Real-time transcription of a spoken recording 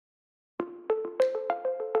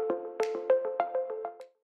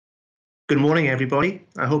Good morning, everybody.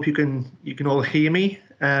 I hope you can all hear me.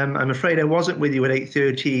 I'm afraid I wasn't with you at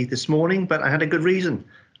 8:30 this morning, but I had a good reason.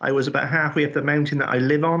 I was about halfway up the mountain that I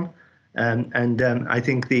live on, and I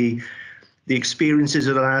think the experiences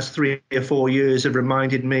of the last 3 or 4 years have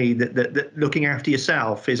reminded me that looking after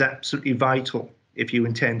yourself is absolutely vital if you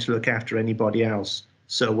intend to look after anybody else.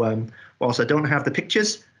 So whilst I don't have the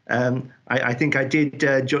pictures, I think I did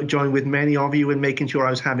join with many of you in making sure I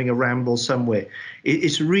was having a ramble somewhere.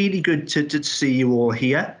 It's really good to see you all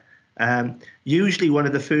here. Usually one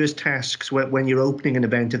of the first tasks when you're opening an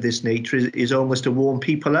event of this nature is almost to warm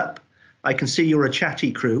people up. I can see you're a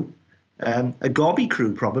chatty crew, a gobby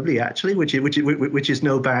crew probably actually, which is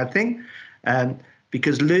no bad thing,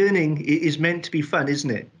 because learning is meant to be fun,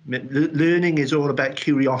 isn't it? Learning is all about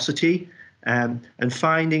curiosity. And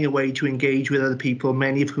finding a way to engage with other people,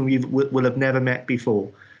 many of whom you will have never met before.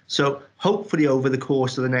 So hopefully over the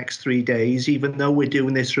course of the next 3 days, even though we're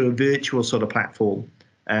doing this through a virtual sort of platform,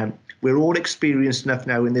 we're all experienced enough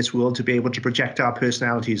now in this world to be able to project our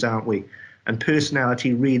personalities, aren't we? And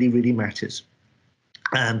personality really, really matters.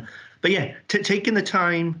 But yeah, taking the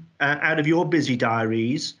time out of your busy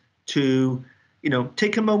diaries to,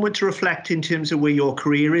 take a moment to reflect in terms of where your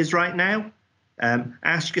career is right now.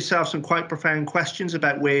 Ask yourself some quite profound questions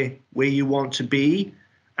about where you want to be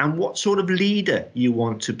and what sort of leader you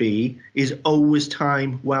want to be is always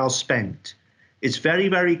time well spent. It's very,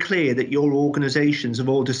 very clear that your organisations have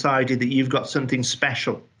all decided that you've got something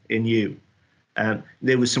special in you.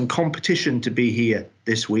 There was some competition to be here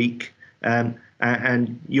this week,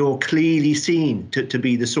 and you're clearly seen to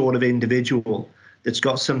be the sort of individual that's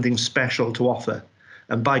got something special to offer.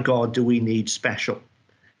 And by God, do we need special.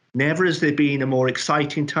 Never has there been a more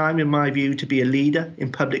exciting time, in my view, to be a leader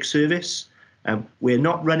in public service. We're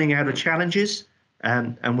not running out of challenges,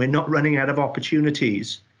 and we're not running out of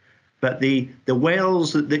opportunities. But the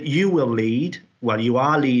Wales that you will lead, well, you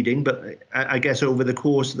are leading, but I guess over the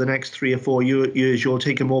course of the next 3 or 4 years, you'll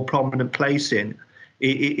take a more prominent place in,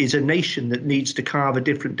 is a nation that needs to carve a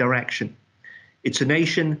different direction. It's a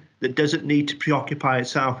nation that doesn't need to preoccupy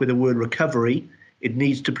itself with the word recovery. It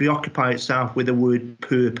needs to preoccupy itself with the word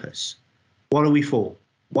purpose. What are we for?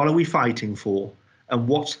 What are we fighting for? And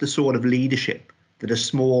what's the sort of leadership that a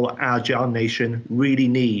small, agile nation really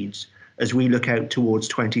needs as we look out towards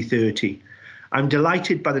 2030? I'm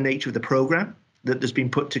delighted by the nature of the programme that has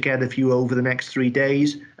been put together for you over the next 3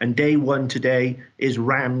 days. And day one today is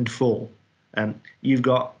rammed full. You've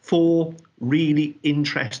got 4 really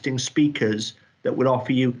interesting speakers that will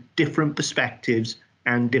offer you different perspectives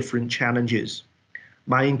and different challenges.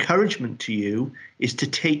 My encouragement to you is to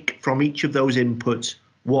take from each of those inputs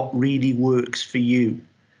what really works for you.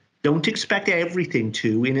 Don't expect everything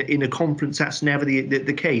to in a conference. That's never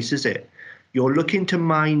the case, is it? You're looking to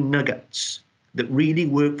mine nuggets that really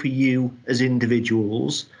work for you as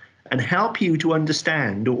individuals and help you to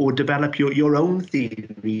understand or develop your own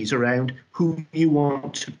theories around who you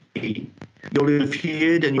want to be. You'll have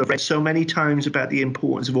heard and you've read so many times about the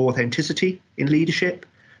importance of authenticity in leadership.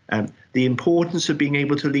 The importance of being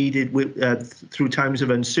able to lead it through times of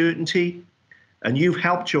uncertainty. And you've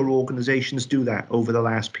helped your organisations do that over the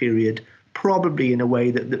last period, probably in a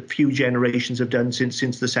way that few generations have done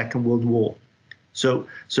since the Second World War. So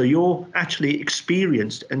you're actually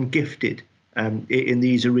experienced and gifted in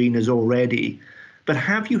these arenas already. But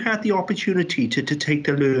have you had the opportunity to take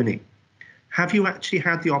the learning? Have you actually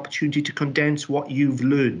had the opportunity to condense what you've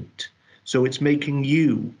learned? So it's making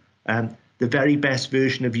you the very best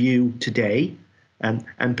version of you today,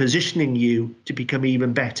 and positioning you to become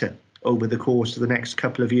even better over the course of the next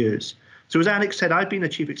couple of years. So as Alex said, I've been a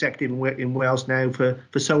chief executive in Wales now for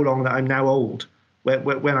so long that I'm now old.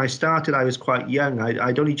 When I started, I was quite young.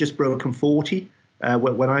 I'd only just broken 40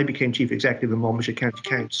 when I became chief executive of Monmouthshire County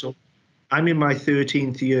Council. I'm in my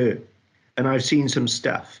 13th year, and I've seen some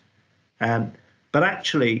stuff. But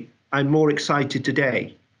actually, I'm more excited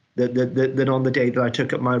today than on the day that I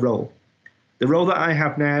took up my role. The role that I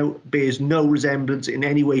have now bears no resemblance in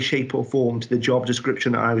any way, shape or form to the job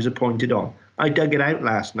description that I was appointed on. I dug it out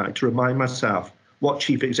last night to remind myself what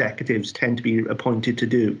chief executives tend to be appointed to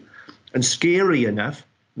do. And scary enough,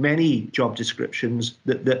 many job descriptions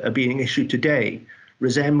that are being issued today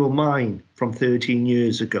resemble mine from 13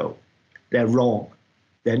 years ago. They're wrong.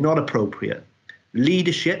 They're not appropriate.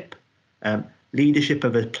 Leadership, leadership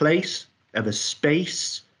of a place, of a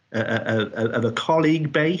space, of a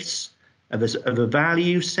colleague base, of a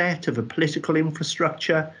value set, of a political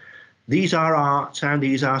infrastructure. These are arts and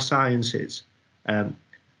these are sciences.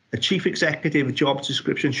 A chief executive job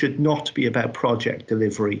description should not be about project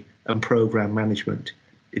delivery and program management.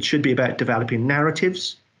 It should be about developing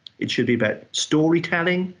narratives. It should be about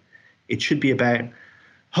storytelling. It should be about,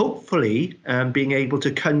 hopefully, being able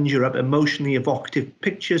to conjure up emotionally evocative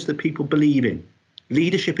pictures that people believe in.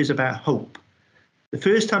 Leadership is about hope. The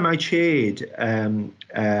first time I chaired an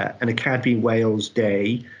Academy Wales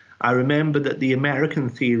Day, I remember that the American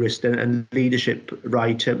theorist and leadership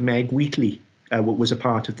writer Meg Wheatley was a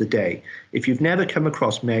part of the day. If you've never come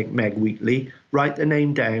across Meg Wheatley, write the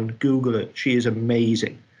name down, Google it. She is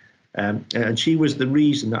amazing. And she was the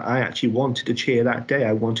reason that I actually wanted to chair that day.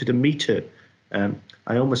 I wanted to meet her.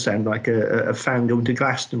 I almost sound like a fan going to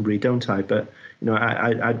Glastonbury, don't I? But you know,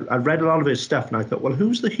 I read a lot of her stuff, and I thought, well,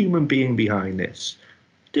 who's the human being behind this?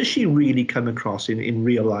 Does she really come across in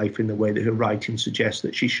real life in the way that her writing suggests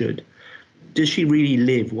that she should? Does she really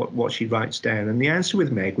live what she writes down? And the answer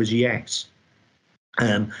with Meg was yes.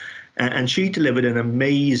 And she delivered an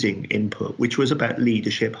amazing input, which was about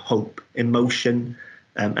leadership, hope, emotion,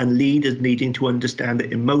 and leaders needing to understand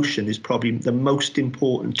that emotion is probably the most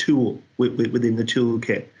important tool within the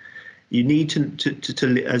toolkit. You need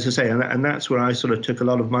to as I say, and that's where I sort of took a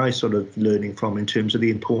lot of my sort of learning from in terms of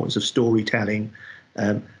the importance of storytelling,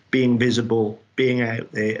 being visible, being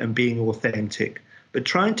out there, and being authentic, but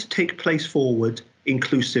trying to take place forward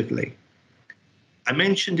inclusively. I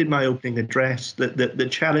mentioned in my opening address that the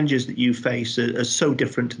challenges that you face are so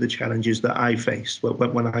different to the challenges that I faced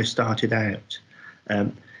when I started out.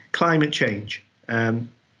 Climate change.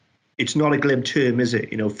 It's not a glib term, is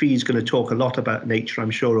it? You know, Fee's going to talk a lot about nature, I'm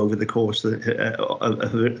sure, over the course of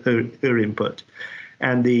her input.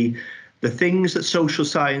 And the things that social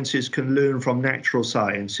sciences can learn from natural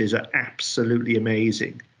sciences are absolutely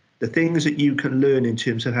amazing. The things that you can learn in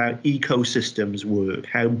terms of how ecosystems work,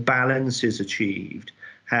 how balance is achieved,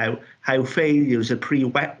 how failure is a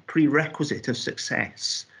prerequisite of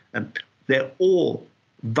success. They're all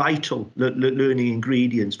vital learning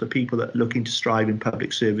ingredients for people that are looking to strive in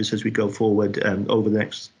public service as we go forward over the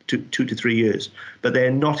next 2 to 3 years. But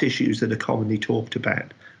they're not issues that are commonly talked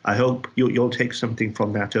about. I hope you'll take something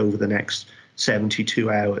from that over the next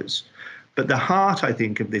 72 hours. But the heart, I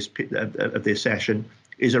think, of this session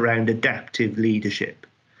is around adaptive leadership.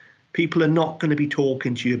 People are not going to be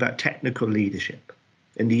talking to you about technical leadership.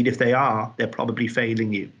 Indeed, if they are, they're probably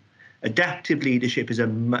failing you. Adaptive leadership is a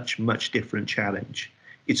much, much different challenge.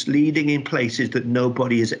 It's leading in places that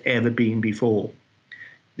nobody has ever been before.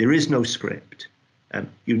 There is no script.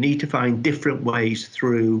 You need to find different ways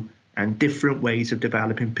through and different ways of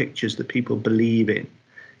developing pictures that people believe in.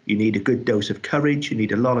 You need a good dose of courage. You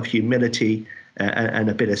need a lot of humility and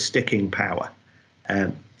a bit of sticking power.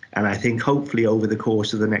 And I think hopefully over the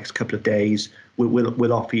course of the next couple of days,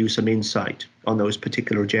 we'll offer you some insight on those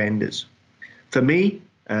particular agendas. For me,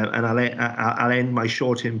 and I'll end my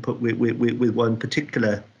short input with one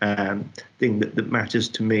particular thing that matters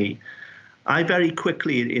to me. I very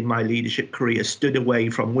quickly in my leadership career stood away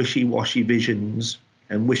from wishy-washy visions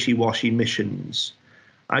and wishy-washy missions.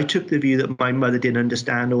 I took the view that my mother didn't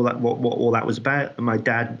understand what all that was about, and my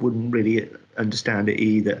dad wouldn't really understand it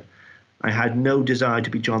either. I had no desire to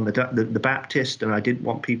be John the Baptist, and I didn't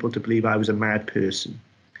want people to believe I was a mad person.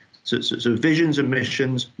 So visions and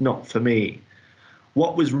missions, not for me.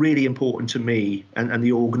 What was really important to me and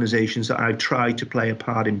the organisations that I've tried to play a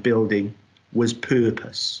part in building was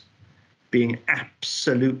purpose, being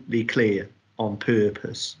absolutely clear on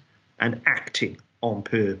purpose and acting on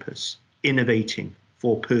purpose, innovating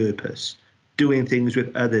for purpose, doing things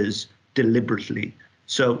with others deliberately.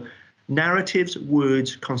 So narratives,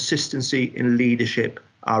 words, consistency in leadership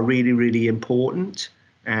are really, really important.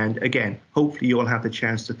 And again, hopefully you'll have the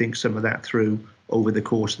chance to think some of that through over the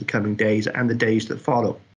course of the coming days and the days that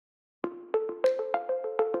follow.